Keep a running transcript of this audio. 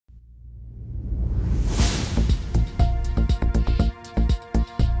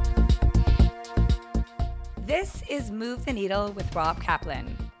is Move the Needle with Rob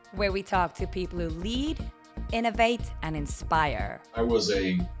Kaplan, where we talk to people who lead, innovate, and inspire. I was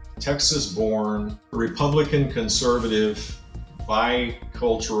a Texas-born, Republican conservative,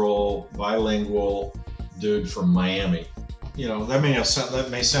 bicultural, bilingual dude from Miami. You know, that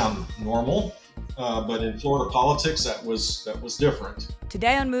may sound normal, but in Florida politics, that was different.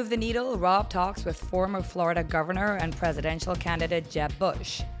 Today on Move the Needle, Rob talks with former Florida governor and presidential candidate Jeb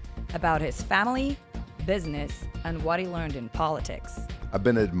Bush about his family, business, and what he learned in politics. I've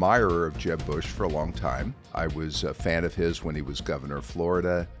been an admirer of Jeb Bush for a long time. I was a fan of his when he was governor of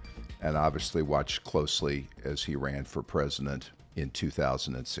Florida, and obviously watched closely as he ran for president in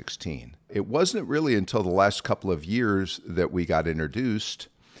 2016. It wasn't really until the last couple of years that we got introduced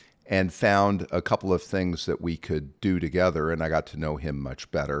and found a couple of things that we could do together, and I got to know him much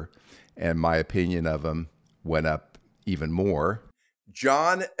better, and my opinion of him went up even more.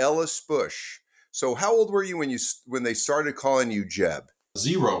 John Ellis Bush. So how old were you when they started calling you Jeb?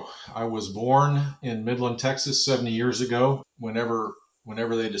 0. I was born in Midland, Texas 70 years ago. Whenever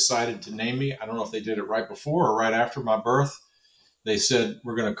they decided to name me, I don't know if they did it right before or right after my birth, they said,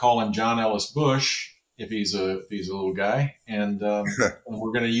 we're going to call him John Ellis Bush if he's a little guy. And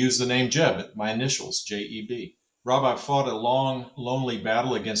we're going to use the name Jeb, my initials, J-E-B. Rob, I've fought a long, lonely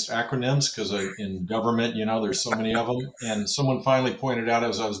battle against acronyms because in government, you know, there's so many of them. And someone finally pointed out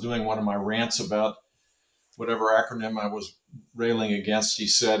as I was doing one of my rants about whatever acronym I was railing against, he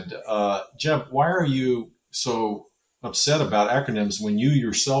said, Jeb, why are you so upset about acronyms when you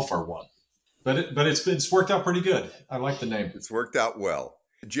yourself are one? But it's worked out pretty good. I like the name. It's worked out well.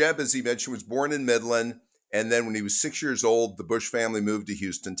 Jeb, as he mentioned, was born in Midland. And then when he was 6 years old, the Bush family moved to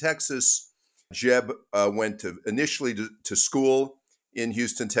Houston, Texas. Jeb went initially to school in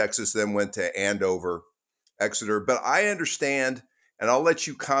Houston, Texas, then went to Andover, Exeter. But I understand, and I'll let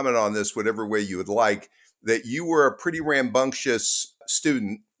you comment on this whatever way you would like, that you were a pretty rambunctious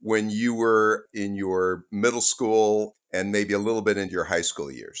student when you were in your middle school and maybe a little bit into your high school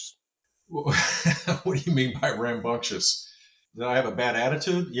years. What do you mean by rambunctious? Did I have a bad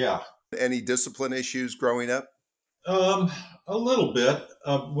attitude? Yeah. Any discipline issues growing up? A little bit.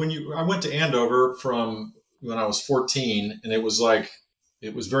 I went to Andover from when I was 14, and it was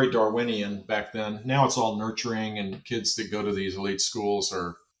very Darwinian back then. Now it's all nurturing, and kids that go to these elite schools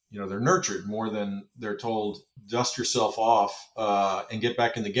are, they're nurtured more than they're told, dust yourself off and get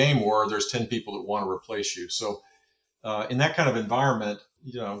back in the game, or there's 10 people that want to replace you. So in that kind of environment,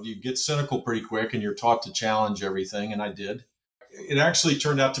 you get cynical pretty quick and you're taught to challenge everything. And I did. It actually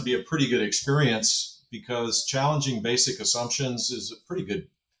turned out to be a pretty good experience because challenging basic assumptions is a pretty good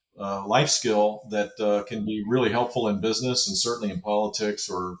life skill that can be really helpful in business and certainly in politics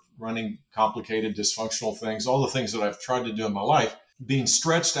or running complicated, dysfunctional things, all the things that I've tried to do in my life. Being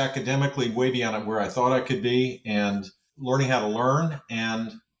stretched academically way beyond where I thought I could be and learning how to learn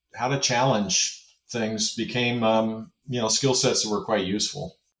and how to challenge things became, skill sets that were quite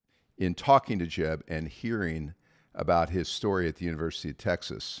useful. In talking to Jeb and hearing about his story at the University of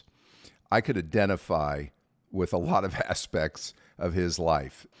Texas, I could identify with a lot of aspects of his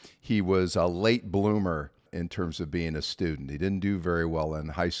life. He was a late bloomer in terms of being a student. He didn't do very well in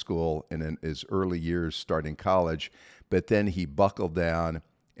high school and in his early years starting college, but then he buckled down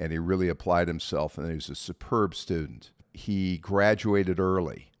and he really applied himself, and he was a superb student. He graduated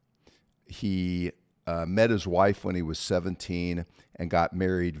early. He met his wife when he was 17 and got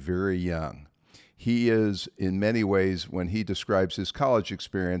married very young. He is, in many ways, when he describes his college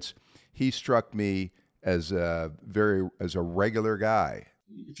experience, he struck me as a regular guy.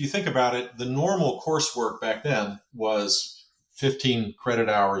 If you think about it, the normal coursework back then was 15 credit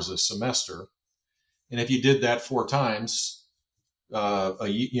hours a semester. And if you did that 4 times,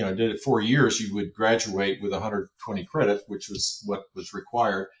 did it 4 years, you would graduate with 120 credit, which was what was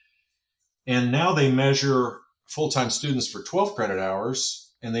required. And now they measure full-time students for 12 credit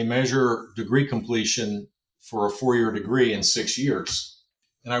hours, and they measure degree completion for a 4-year degree in 6 years.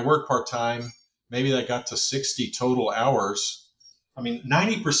 And I worked part-time. Maybe that got to 60 total hours. I mean,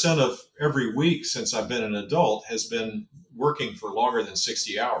 90% of every week since I've been an adult has been working for longer than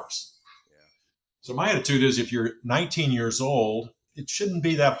 60 hours. Yeah. So my attitude is if you're 19 years old, it shouldn't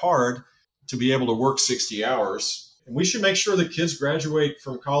be that hard to be able to work 60 hours. And we should make sure that kids graduate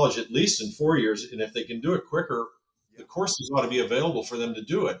from college at least in 4 years. And if they can do it quicker, the courses ought to be available for them to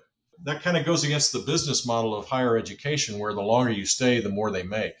do it. That kind of goes against the business model of higher education, where the longer you stay, the more they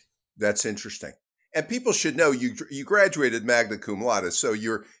make. That's interesting. And people should know you graduated magna cum laude, so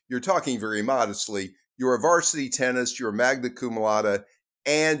you're talking very modestly. You're a varsity tennis, you're a magna cum laude,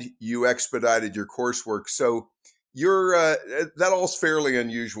 and you expedited your coursework. So You're that all's fairly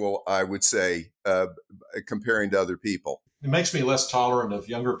unusual, I would say, comparing to other people. It makes me less tolerant of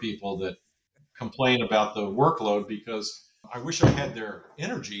younger people that complain about the workload, because I wish I had their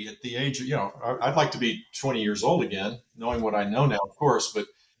energy at the age of, I'd like to be 20 years old again, knowing what I know now, of course, but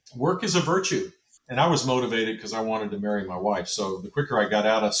work is a virtue. And I was motivated because I wanted to marry my wife. So the quicker I got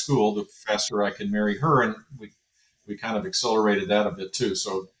out of school, the faster I could marry her. And we kind of accelerated that a bit too.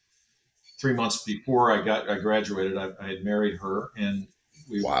 So 3 months before I graduated, I had married her, and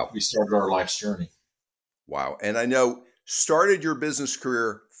we started our life's journey. Wow. And I know started your business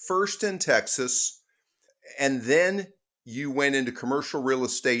career first in Texas, and then you went into commercial real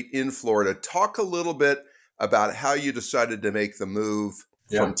estate in Florida. Talk a little bit about how you decided to make the move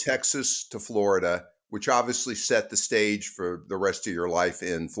from Texas to Florida, which obviously set the stage for the rest of your life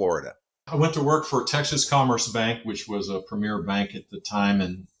in Florida. I went to work for Texas Commerce Bank, which was a premier bank at the time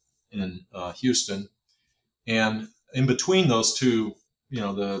in Houston. And in between those two,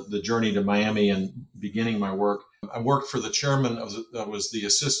 the journey to Miami and beginning my work, I worked for the chairman that was the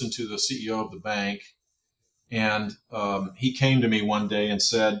assistant to the CEO of the bank. And he came to me one day and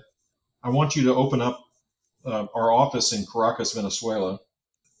said, I want you to open up our office in Caracas, Venezuela.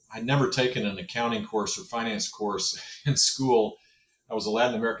 I'd never taken an accounting course or finance course in school. I was a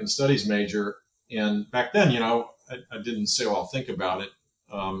Latin American studies major. And back then, I didn't say, well, I'll think about it.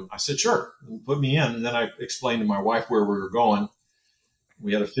 I said, sure, put me in. And then I explained to my wife where we were going.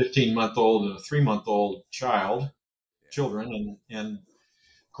 We had a 15-month-old and a 3-month-old children. And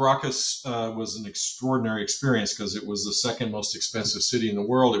Caracas was an extraordinary experience because it was the second most expensive city in the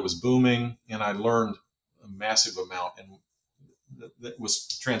world. It was booming, and I learned a massive amount, and that was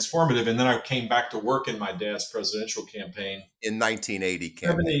transformative. And then I came back to work in my dad's presidential campaign in 1980.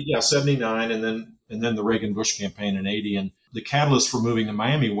 Campaign. 79, and then the Reagan Bush campaign in 80. And the catalyst for moving to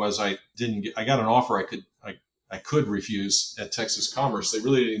Miami was I got an offer I could refuse at Texas Commerce. They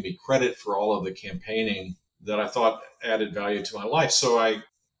really didn't give me credit for all of the campaigning that I thought added value to my life. So I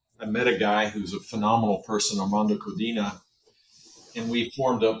met a guy who's a phenomenal person, Armando Codina, and we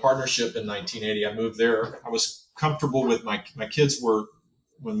formed a partnership in 1980. I moved there. I was comfortable with my kids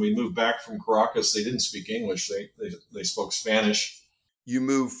when we moved back from Caracas, they didn't speak English. They spoke Spanish. You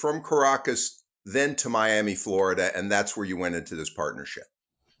moved from Caracas then to Miami, Florida, and that's where you went into this partnership.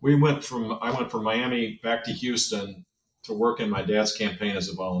 I went from Miami back to Houston to work in my dad's campaign as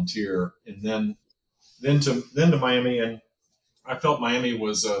a volunteer, and then to Miami. And I felt Miami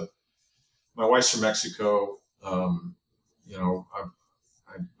was my wife's from Mexico.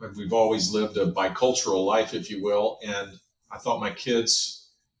 We've always lived a bicultural life, if you will, and I thought my kids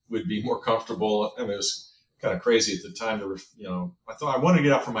would be more comfortable. I mean, it was kind of crazy at the time I thought I wanted to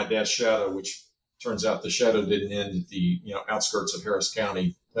get out from my dad's shadow, which turns out the shadow didn't end at the outskirts of Harris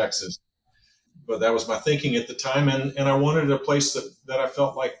County, Texas. But that was my thinking at the time, and I wanted a place that I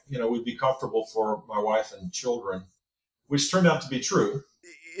felt like would be comfortable for my wife and children, which turned out to be true.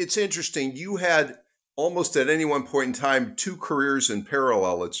 It's interesting. You had almost at any one point in time 2 careers in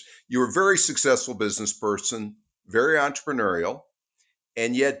parallel. You were a very successful business person, very entrepreneurial,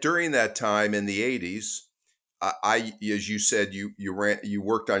 and yet during that time in the 80s, as you said, you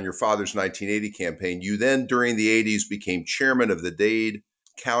worked on your father's 1980 campaign. You then, during the 80s, became chairman of the Dade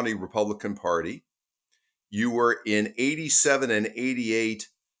County Republican Party. You were in 87 and 88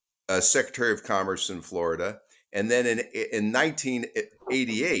 Secretary of Commerce in Florida. And then in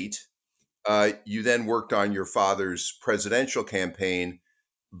 1988, you then worked on your father's presidential campaign.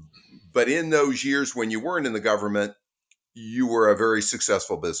 But in those years when you weren't in the government, you were a very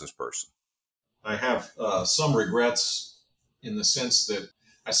successful business person. I have some regrets in the sense that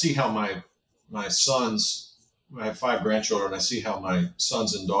I see how my sons, I have 5 grandchildren, I see how my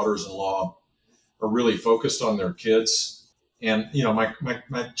sons and daughters-in-law are really focused on their kids. And,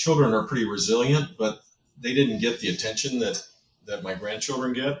 my children are pretty resilient, but they didn't get the attention that my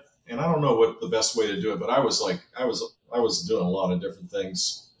grandchildren get. And I don't know what the best way to do it, but I was doing a lot of different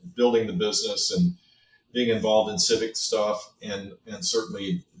things, building the business and being involved in civic stuff and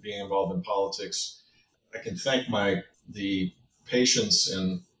certainly being involved in politics. I can thank the patience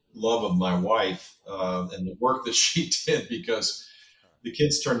and love of my wife and the work that she did, because the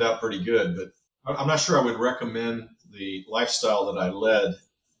kids turned out pretty good. But I'm not sure I would recommend the lifestyle that I led.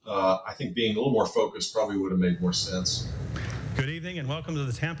 I think being a little more focused probably would have made more sense. Good evening and welcome to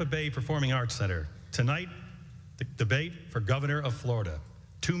the Tampa Bay Performing Arts Center. Tonight, the debate for governor of Florida.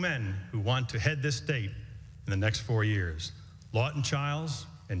 2 men who want to head this state in the next 4 years. Lawton Chiles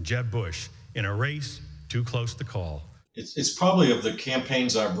and Jeb Bush in a race too close to call. It's probably of the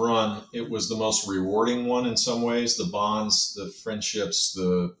campaigns I've run, it was the most rewarding one in some ways. The bonds, the friendships,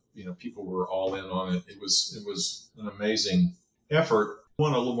 people were all in on it. It was an amazing effort.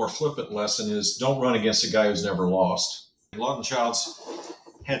 One a little more flippant lesson is don't run against a guy who's never lost. Lawton Childs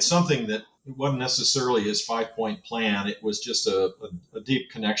had something that it wasn't necessarily his 5-point plan. It was just a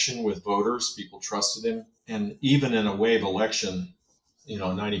deep connection with voters. People trusted him. And even in a wave election,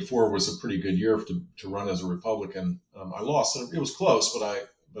 94 was a pretty good year to run as a Republican. I lost. It was close,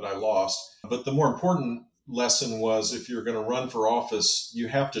 but I lost. But the more important lesson was if you're going to run for office, you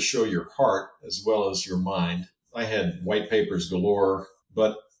have to show your heart as well as your mind. I had white papers galore,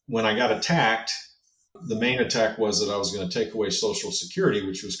 but when I got attacked, the main attack was that I was going to take away Social Security,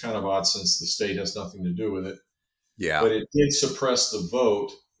 which was kind of odd since the state has nothing to do with it. Yeah. But it did suppress the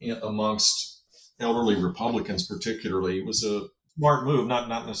vote amongst elderly Republicans, particularly. It was a smart move, not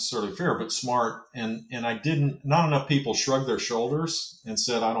necessarily fair, but smart. And not enough people shrugged their shoulders and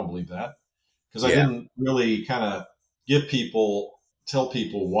said, I don't believe that. Because I didn't really kind of tell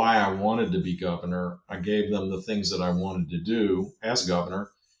people why I wanted to be governor. I gave them the things that I wanted to do as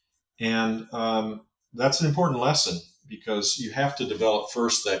governor. And that's an important lesson because you have to develop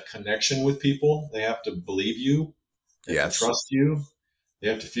first that connection with people. They have to believe you. They have to trust you. They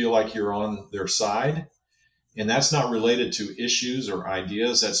have to feel like you're on their side. And that's not related to issues or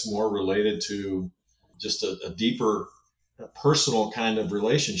ideas. That's more related to just a deeper personal kind of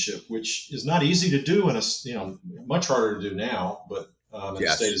relationship, which is not easy to do much harder to do now, but in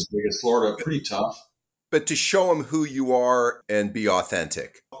a state as big as Florida, pretty tough. But to show them who you are and be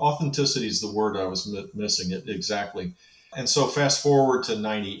authentic. Authenticity is the word I was missing. It exactly. And so fast forward to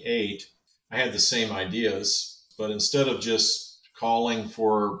 98, I had the same ideas, but instead of just calling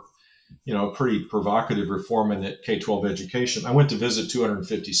for pretty provocative reform in K-12 education, I went to visit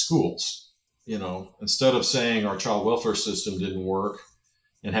 250 schools. Instead of saying our child welfare system didn't work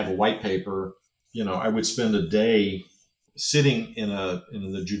and have a white paper, I would spend a day sitting in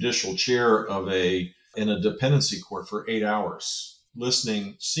the judicial chair in a dependency court for 8 hours,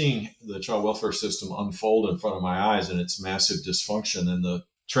 listening, seeing the child welfare system unfold in front of my eyes and its massive dysfunction and the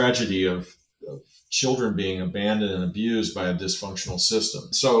tragedy of children being abandoned and abused by a dysfunctional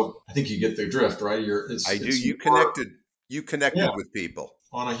system. So I think you get the drift, right? You connected with people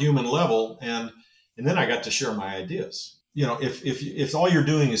on a human level. And then I got to share my ideas. If all you're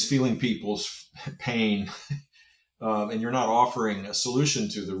doing is feeling people's pain and you're not offering a solution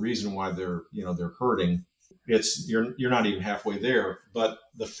to the reason why they're hurting, you're not even halfway there. But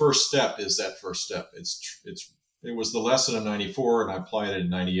the first step is that first step. It was the lesson of 94 and I applied it in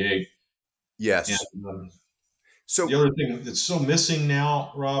 98. Yes. And, so the other thing that's so missing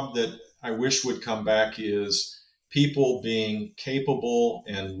now, Rob, that I wish would come back is people being capable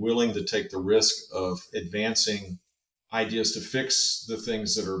and willing to take the risk of advancing ideas to fix the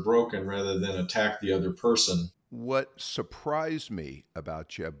things that are broken rather than attack the other person. What surprised me about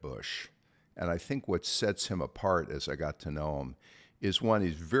Jeb Bush, and I think what sets him apart as I got to know him, is one,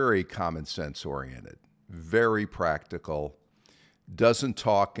 he's very common sense oriented, very practical, doesn't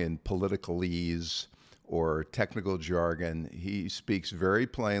talk in politicalese or technical jargon. He speaks very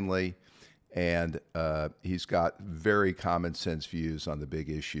plainly, and he's got very common sense views on the big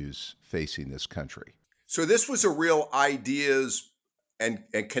issues facing this country. So this was a real ideas and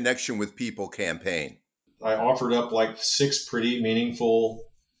connection with people campaign. I offered up like 6 pretty meaningful,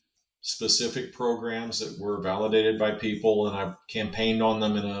 specific programs that were validated by people, and I campaigned on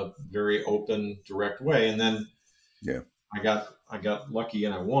them in a very open, direct way. And then I got lucky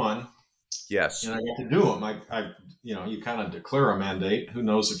and I won. Yes. And I got to do them. You kind of declare a mandate. Who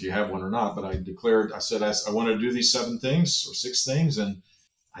knows if you have one or not, but I said, I want to do these 7 things or 6 things, and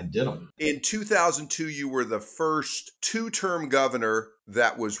I did them. In 2002, you were the first 2-term governor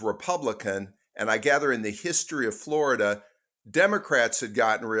that was Republican. And I gather in the history of Florida, Democrats had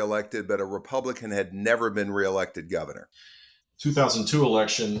gotten reelected, but a Republican had never been reelected governor. 2002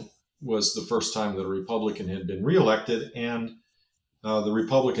 election was the first time that a Republican had been reelected, and the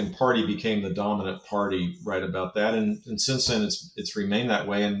Republican Party became the dominant party right about that. And since then, it's remained that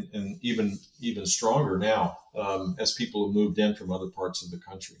way, and even stronger now as people have moved in from other parts of the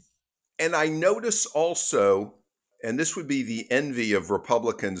country. And I notice also, and this would be the envy of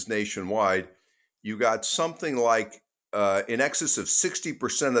Republicans nationwide, you got something like in excess of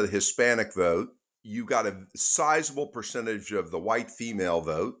 60% of the Hispanic vote. You got a sizable percentage of the white female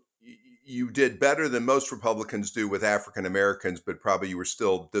vote. You did better than most Republicans do with African Americans, but probably you were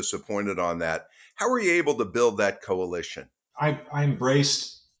still disappointed on that. How were you able to build that coalition? I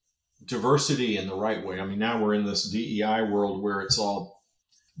embraced diversity in the right way. I mean, now we're in this DEI world where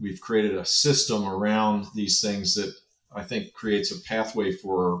we've created a system around these things that I think creates a pathway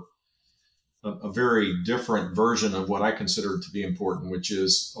for a very different version of what I consider to be important, which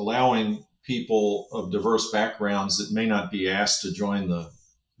is allowing people of diverse backgrounds that may not be asked to join the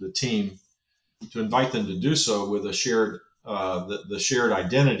team, to invite them to do so with a shared, the shared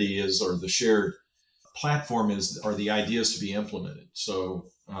identity is, or the shared platform is, are the ideas to be implemented. So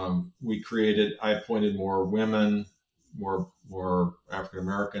I appointed more women, more African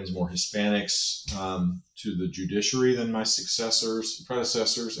Americans, more Hispanics to the judiciary than my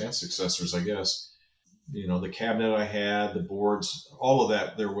predecessors and successors, I guess. You know, the cabinet I had, the boards, all of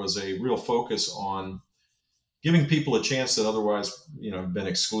that, there was a real focus on giving people a chance that otherwise, have been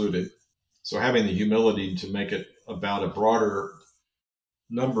excluded. So having the humility to make it about a broader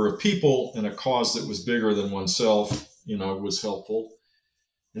number of people and a cause that was bigger than oneself, was helpful.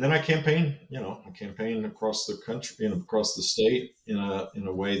 And then I campaigned across the country and across the state in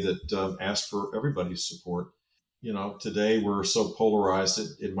a way that asked for everybody's support. Today we're so polarized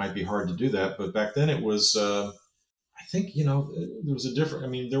it might be hard to do that, but back then it was. I think there was a different. I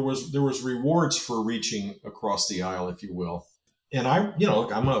mean, there was rewards for reaching across the aisle, if you will. And I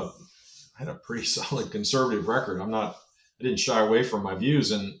had a pretty solid conservative record. I didn't shy away from my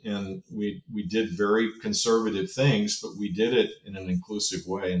views, and we did very conservative things, but we did it in an inclusive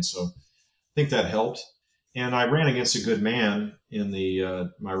way. And so I think that helped. And I ran against a good man in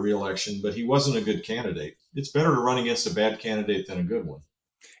my reelection, but he wasn't a good candidate. It's better to run against a bad candidate than a good one.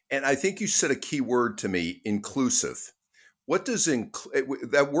 And I think you said a key word to me, inclusive. What does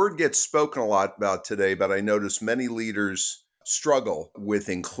that word gets spoken a lot about today, but I notice many leaders struggle with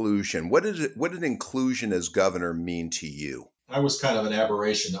inclusion. What did inclusion as governor mean to you? I was kind of an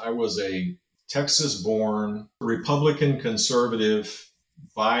aberration. I was a Texas-born, Republican conservative,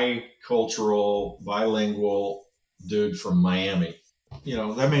 bicultural, bilingual dude from Miami.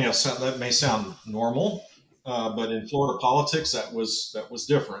 That may sound normal, but in Florida politics, that was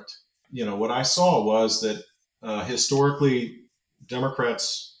different. What I saw was that historically,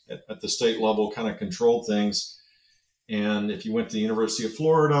 Democrats at the state level kind of controlled things. And if you went to the University of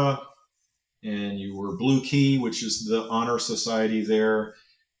Florida and you were Blue Key, which is the honor society there,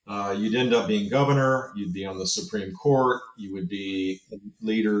 you'd end up being governor. You'd be on the Supreme Court. You would be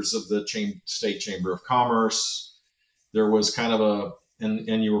leaders of the state chamber of commerce. There was kind of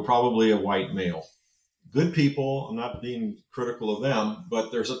and you were probably a white male. Good people, I'm not being critical of them,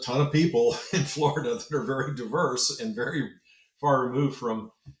 but there's a ton of people in Florida that are very diverse and very far removed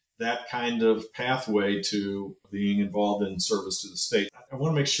from that kind of pathway to being involved in service to the state. I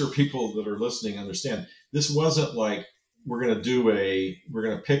want to make sure people that are listening understand this wasn't like we're going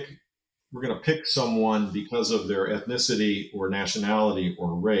to pick someone because of their ethnicity or nationality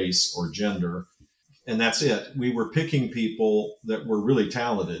or race or gender, and that's it. We were picking people that were really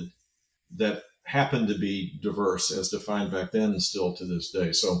talented, that happened to be diverse as defined back then and still to this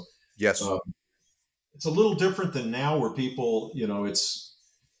day. So yes, it's a little different than now, where people, it's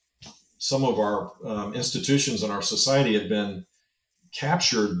some of our institutions in our society have been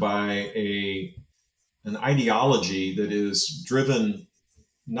captured by an ideology that is driven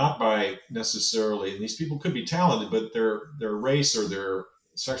not by necessarily, and these people could be talented, but their race or their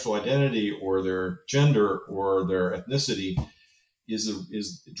sexual identity or their gender or their ethnicity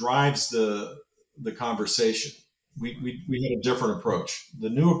drives the conversation. We had a different approach. The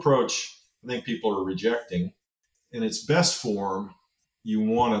new approach, I think people are rejecting. In its best form, you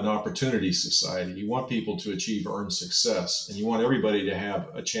want an opportunity society. You want people to achieve earned success, and you want everybody to have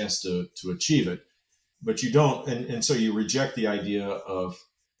a chance to achieve it. But you don't, and so you reject the idea of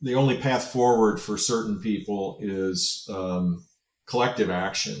the only path forward for certain people is collective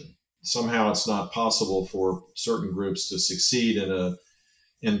action. Somehow it's not possible for certain groups to succeed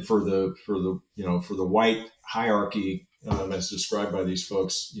and for the white hierarchy, as described by these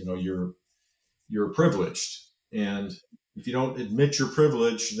folks, you're privileged, and if you don't admit your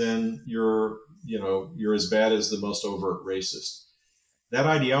privilege, then you're as bad as the most overt racist. That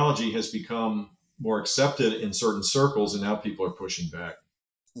ideology has become more accepted in certain circles, and now people are pushing back.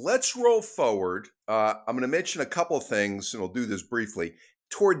 Let's roll forward. I'm going to mention a couple of things, and we'll do this briefly.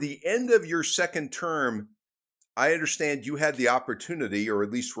 Toward the end of your second term, I understand you had the opportunity, or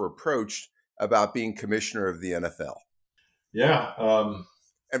at least were approached, about being commissioner of the NFL. Yeah.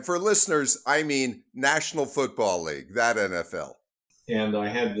 And for listeners, I mean National Football League, that NFL. And I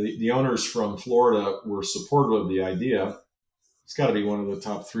had the owners from Florida were supportive of the idea. It's got to be one of the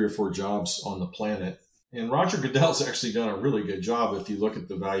top 3 or 4 jobs on the planet. And Roger Goodell's actually done a really good job if you look at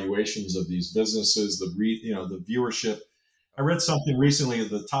the valuations of these businesses, the viewership. I read something recently of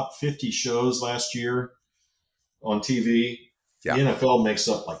the top 50 shows last year on TV. Yeah. The NFL makes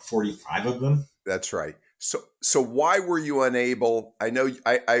up like 45 of them. That's right. So why were you unable? I know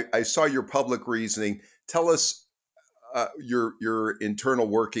I saw your public reasoning. Tell us your internal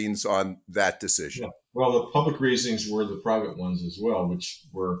workings on that decision. Yeah. Well, the public reasonings were the private ones as well, which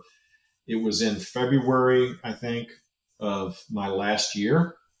were, it was in February, I think, of my last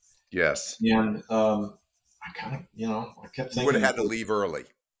year. Yes. And I kind of, I kept thinking. You would have had to leave early.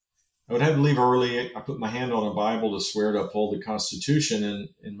 I would have to leave early. I put my hand on a Bible to swear to uphold the Constitution. And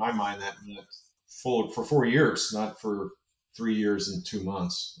in my mind, that meant for 4 years, not for 3 years and 2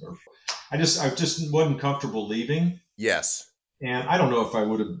 months. I just wasn't comfortable leaving. Yes. And I don't know if I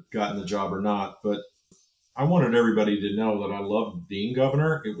would have gotten the job or not, but I wanted everybody to know that I loved being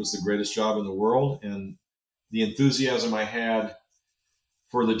governor. It was the greatest job in the world. And the enthusiasm I had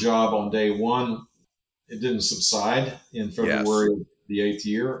for the job on day one, it didn't subside in February of the 8th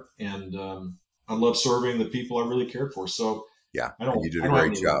year. And I love serving the people I really cared for. So yeah, I don't, you did I a don't great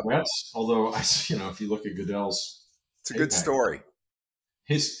have any job. Regrets, although if you look at Goodell's, it's a good story.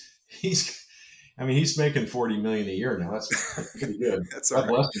 He's making $40 million a year now. That's pretty good. That's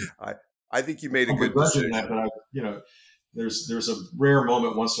all right. I think you made a good decision. That, but there's a rare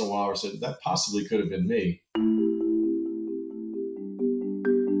moment once in a while where I said that possibly could have been me.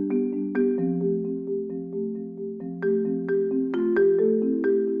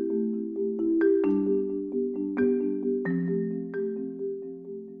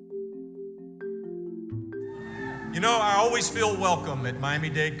 I always feel welcome at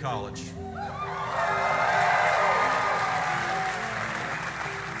Miami-Dade College.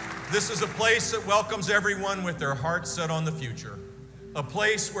 This is a place that welcomes everyone with their hearts set on the future. A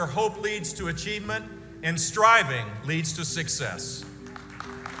place where hope leads to achievement and striving leads to success.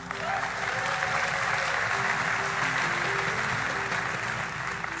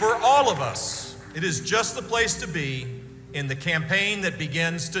 For all of us, it is just the place to be in the campaign that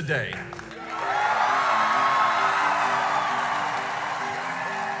begins today.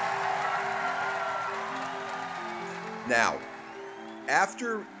 Now,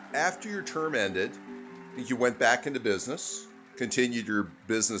 after your term ended, you went back into business, continued your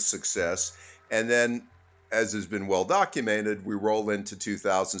business success, and then, as has been well documented, we roll into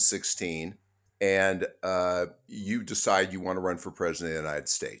 2016, and you decide you want to run for president of the United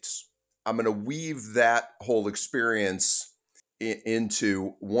States. I'm going to weave that whole experience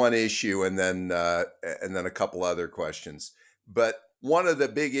into one issue and then a couple other questions. But one of the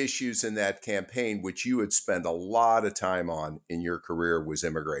big issues in that campaign, which you had spent a lot of time on in your career, was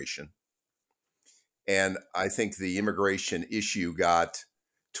immigration. And I think the immigration issue got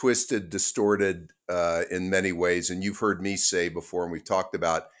twisted, distorted in many ways. And you've heard me say before, and we've talked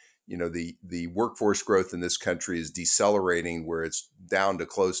about, the workforce growth in this country is decelerating, where it's down to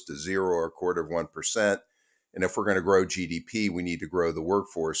close to 0 or 0.25%. And if we're going to grow GDP, we need to grow the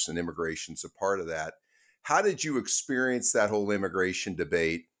workforce, and immigration's a part of that. How did you experience that whole immigration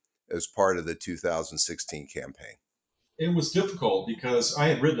debate as part of the 2016 campaign? It was difficult because I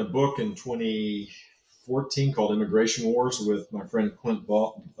had written a book in 2014 called Immigration Wars with my friend Clint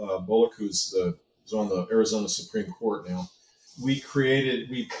Bullock, who's on the Arizona Supreme Court now. We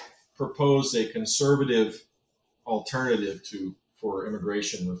proposed a conservative alternative for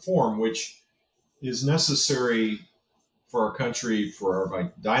immigration reform, which is necessary for our country, for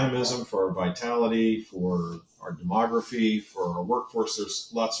our dynamism, for our vitality, for our demography, for our workforce.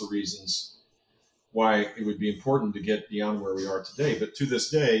 There's lots of reasons why it would be important to get beyond where we are today. But to this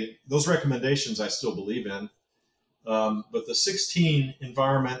day, those recommendations I still believe in. But the 16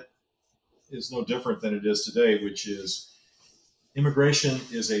 environment is no different than it is today, which is immigration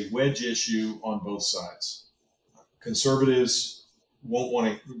is a wedge issue on both sides. Conservatives don't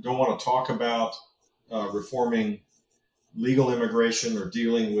want to talk about reforming legal immigration or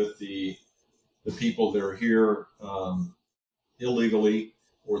dealing with the people that are here illegally,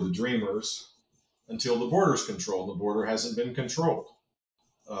 or the dreamers, until the border's controlled. The border hasn't been controlled.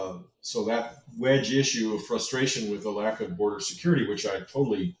 So that wedge issue of frustration with the lack of border security, which I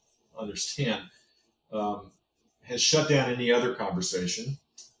totally understand, has shut down any other conversation.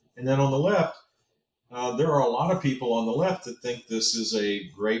 And then on the left, there are a lot of people on the left that think this is a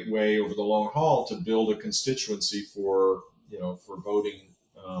great way over the long haul to build a constituency for voting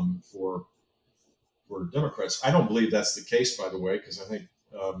for Democrats. I don't believe that's the case, by the way, because I think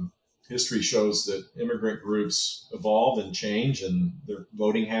history shows that immigrant groups evolve and change, and their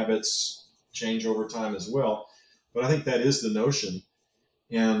voting habits change over time as well. But I think that is the notion,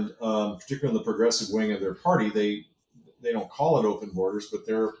 and particularly in the progressive wing of their party, they don't call it open borders, but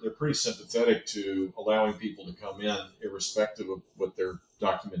they're pretty sympathetic to allowing people to come in, irrespective of what their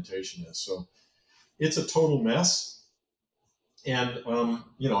documentation is. So it's a total mess. And,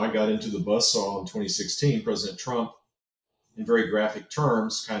 I got into the buzzsaw in 2016. President Trump, in very graphic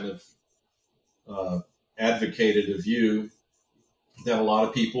terms, kind of advocated a view that a lot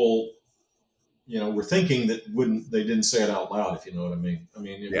of people, were thinking that they didn't say it out loud, if you know what I mean. I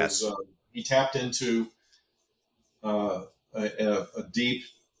mean, it Yes. was, he tapped into a deep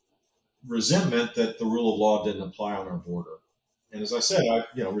resentment that the rule of law didn't apply on our border. And as I said, I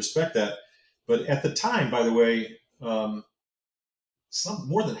respect that. But at the time, by the way, more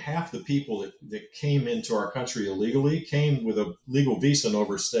than half the people that came into our country illegally came with a legal visa and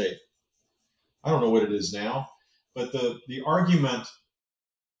overstayed. I don't know what it is now, but the argument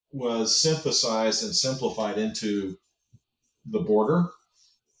was synthesized and simplified into the border.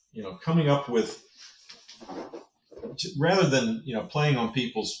 Coming up with, rather than playing on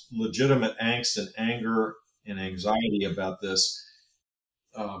people's legitimate angst and anger and anxiety about this,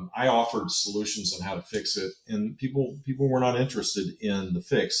 I offered solutions on how to fix it, and people were not interested in the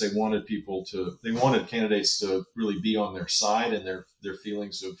fix. They wanted candidates to really be on their side, and their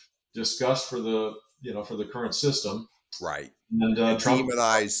feelings of disgust for the current system. Right. And Trump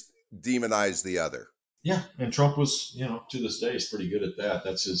demonize the other. Yeah, and Trump was, to this day, is pretty good at that.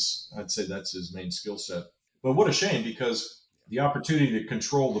 I'd say that's his main skill set. But what a shame, because the opportunity to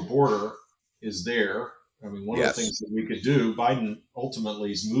control the border is there. I mean, one of the things that we could do, Biden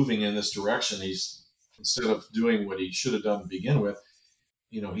ultimately is moving in this direction. He's, instead of doing what he should have done to begin with,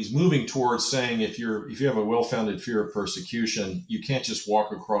 he's moving towards saying if you have a well-founded fear of persecution, you can't just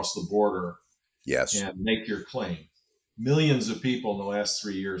walk across the border and make your claim. Millions of people in the last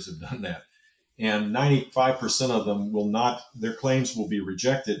 3 years have done that. And 95% of them their claims will be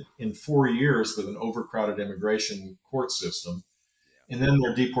rejected in 4 years with an overcrowded immigration court system. And then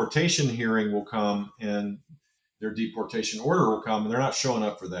their deportation hearing will come, and their deportation order will come, and they're not showing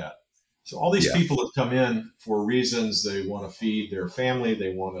up for that. So all these people have come in for reasons. They want to feed their family.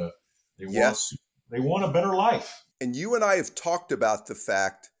 They want a better life. And you and I have talked about the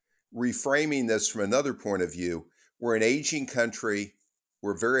fact, reframing this from another point of view, we're an aging country.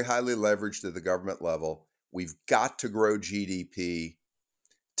 We're very highly leveraged at the government level. We've got to grow GDP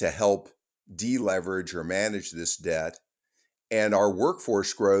to help deleverage or manage this debt. And our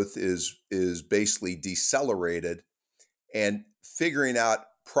workforce growth is basically decelerated. And figuring out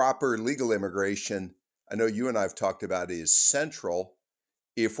proper legal immigration, I know you and I have talked about, is central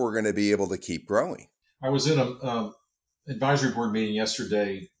if we're going to be able to keep growing. I was in an advisory board meeting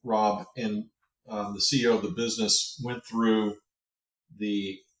yesterday, Rob, and the CEO of the business went through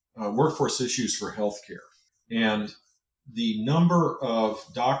the workforce issues for healthcare. And the number of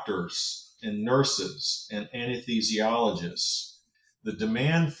doctors and nurses and anesthesiologists, the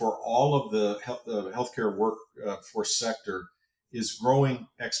demand for all of the healthcare workforce sector is growing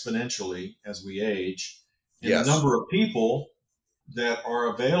exponentially as we age. And the number of people that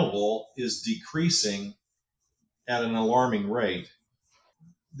are available is decreasing at an alarming rate.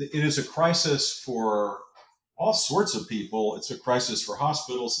 It is a crisis for all sorts of people. It's a crisis for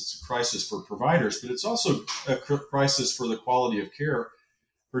hospitals. It's a crisis for providers, but it's also a crisis for the quality of care,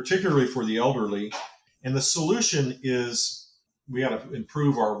 particularly for the elderly. And the solution is we have to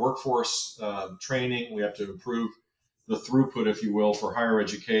improve our workforce training. We have to improve the throughput, if you will, for higher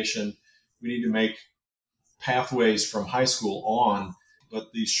education. We need to make pathways from high school on,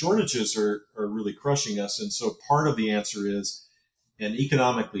 but these shortages are really crushing us. And so part of the answer is an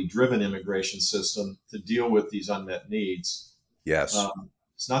economically driven immigration system to deal with these unmet needs. Yes.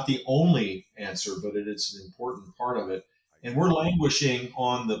 It's not the only answer, but it is an important part of it. And we're languishing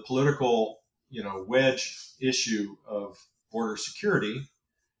on the political, wedge issue of border security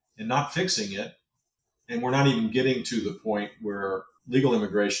and not fixing it. And we're not even getting to the point where legal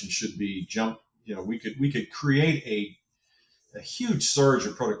immigration should be jumped. We could create a huge surge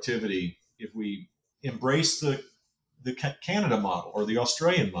of productivity if we embrace the Canada model or the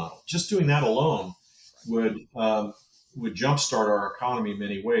Australian model. Just doing that alone would jumpstart our economy in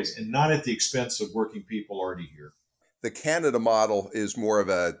many ways, and not at the expense of working people already here. The Canada model is more of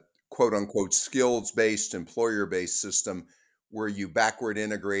a quote unquote skills-based, employer-based system where you backward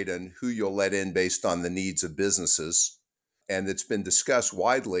integrate and who you'll let in based on the needs of businesses. And it's been discussed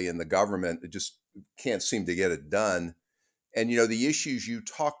widely in the government. It just can't seem to get it done. And, the issues you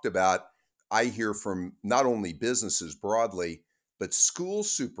talked about, I hear from not only businesses broadly, but school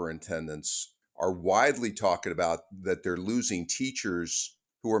superintendents are widely talking about that they're losing teachers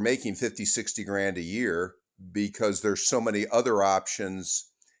who are making 50, 60 grand a year because there's so many other options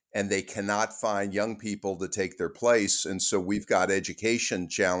and they cannot find young people to take their place. And so we've got education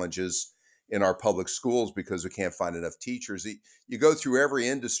challenges in our public schools because we can't find enough teachers. You go through every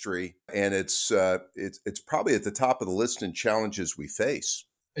industry, and it's probably at the top of the list in challenges we face.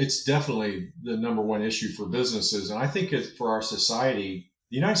 It's definitely the number one issue for businesses. And I think for our society,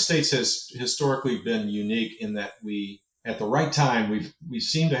 the United States has historically been unique in that we, at the right time, we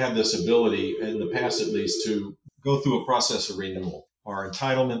seem to have this ability, in the past at least, to go through a process of renewal. Our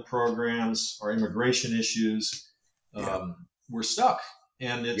entitlement programs, our immigration issues, we're stuck.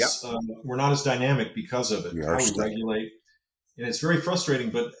 And it's we're not as dynamic because of it. How we regulate. And it's very frustrating,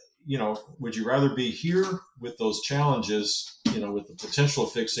 but would you rather be here with those challenges, with the potential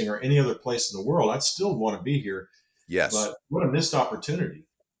of fixing, or any other place in the world? I'd still want to be here. Yes. But what a missed opportunity.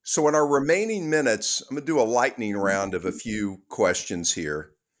 So in our remaining minutes, I'm going to do a lightning round of a few questions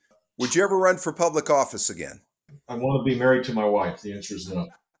here. Would you ever run for public office again? I want to be married to my wife. The answer is no.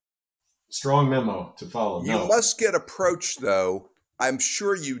 Strong memo to follow. You must get approached, though. I'm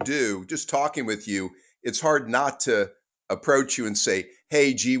sure you do. Just talking with you, it's hard not to approach you and say,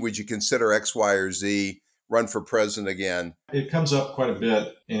 hey, gee, would you consider X, Y, or Z, run for president again? It comes up quite a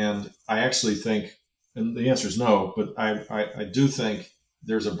bit. And I actually think, and the answer is no, but I do think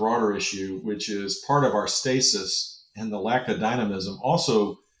there's a broader issue, which is part of our stasis and the lack of dynamism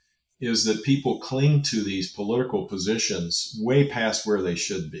also is that people cling to these political positions way past where they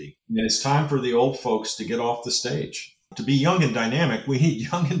should be. And it's time for the old folks to get off the stage. To be young and dynamic, we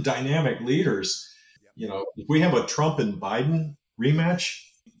need young and dynamic leaders. If we have a Trump and Biden rematch,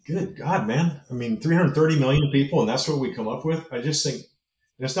 good God, man. I mean, 330 million people, and that's what we come up with. I just think,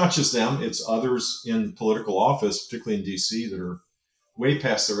 and it's not just them, it's others in political office, particularly in DC, that are way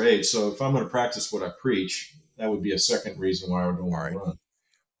past their age. So if I'm going to practice what I preach, that would be a second reason why I would want to run.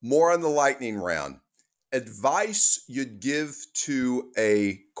 More on the lightning round. Advice you'd give to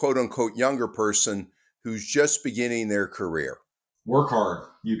a quote unquote younger person who's just beginning their career. Work hard.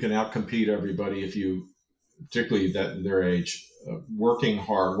 You can outcompete everybody if you, particularly their age. Working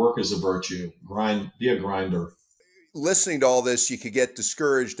hard. Work is a virtue. Grind. Be a grinder. Listening to all this, you could get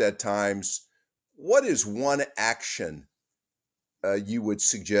discouraged at times. What is one action you would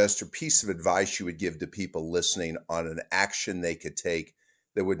suggest, or piece of advice you would give to people listening on an action they could take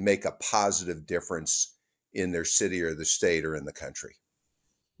that would make a positive difference in their city or the state or in the country?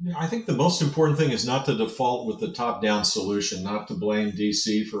 I think the most important thing is not to default with the top-down solution, not to blame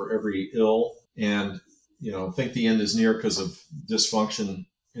DC for every ill and, think the end is near because of dysfunction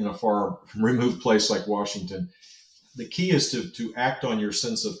in a far removed place like Washington. The key is to act on your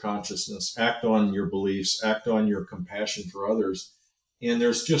sense of consciousness, act on your beliefs, act on your compassion for others. And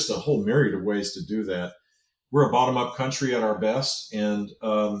there's just a whole myriad of ways to do that. We're a bottom-up country at our best. And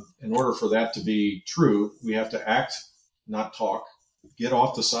in order for that to be true, we have to act, not talk. Get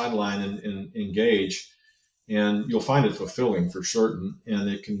off the sideline and engage, and you'll find it fulfilling for certain, and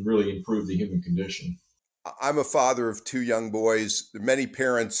it can really improve the human condition. I'm a father of two young boys. There are many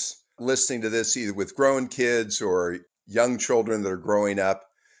parents listening to this, either with grown kids or young children that are growing up,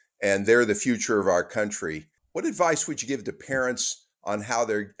 and they're the future of our country. What advice would you give to parents on how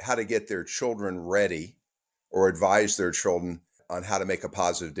to get their children ready, or advise their children on how to make a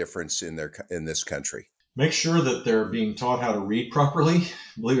positive difference in this country? Make sure that they're being taught how to read properly.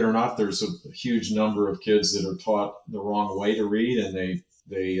 Believe it or not, there's a huge number of kids that are taught the wrong way to read, and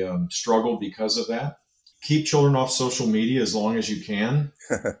they struggle because of that. Keep children off social media as long as you can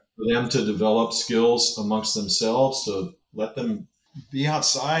for them to develop skills amongst themselves, to let them be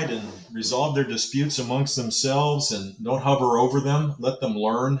outside and resolve their disputes amongst themselves, and don't hover over them. Let them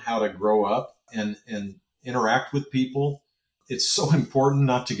learn how to grow up and interact with people. It's so important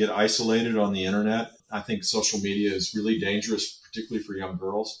not to get isolated on the internet. I think social media is really dangerous, particularly for young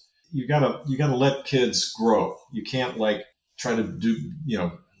girls. You gotta let kids grow. You can't try to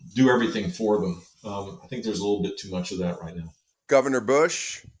do everything for them. I think there's a little bit too much of that right now. Governor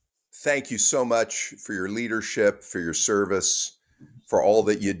Bush, thank you so much for your leadership, for your service, for all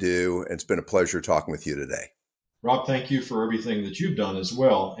that you do. It's been a pleasure talking with you today. Rob, thank you for everything that you've done as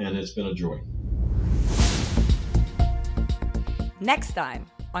well, and it's been a joy. Next time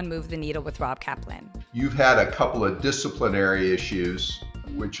on Move the Needle with Rob Kaplan. You've had a couple of disciplinary issues,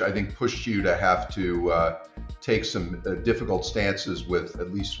 which I think pushed you to have to take some difficult stances with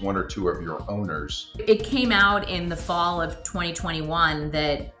at least one or two of your owners. It came out in the fall of 2021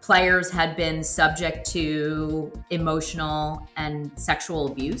 that players had been subject to emotional and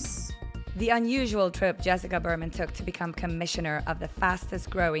sexual abuse. The unusual trip Jessica Berman took to become commissioner of the fastest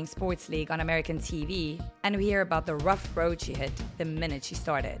growing sports league on American TV, and we hear about the rough road she hit the minute she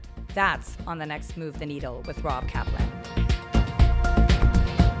started. That's on the next Move the Needle with Rob Kaplan.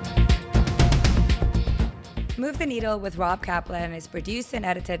 Move the Needle with Rob Kaplan is produced and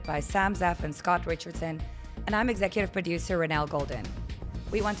edited by Sam Zeff and Scott Richardson, and I'm executive producer Renelle Golden.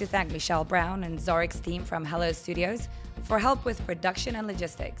 We want to thank Michelle Brown and Zorik's team from Hello Studios for help with production and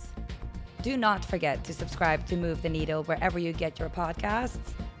logistics. Do not forget to subscribe to Move the Needle wherever you get your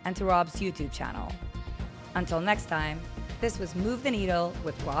podcasts and to Rob's YouTube channel. Until next time, this was Move the Needle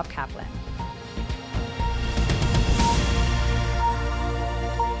with Rob Kaplan.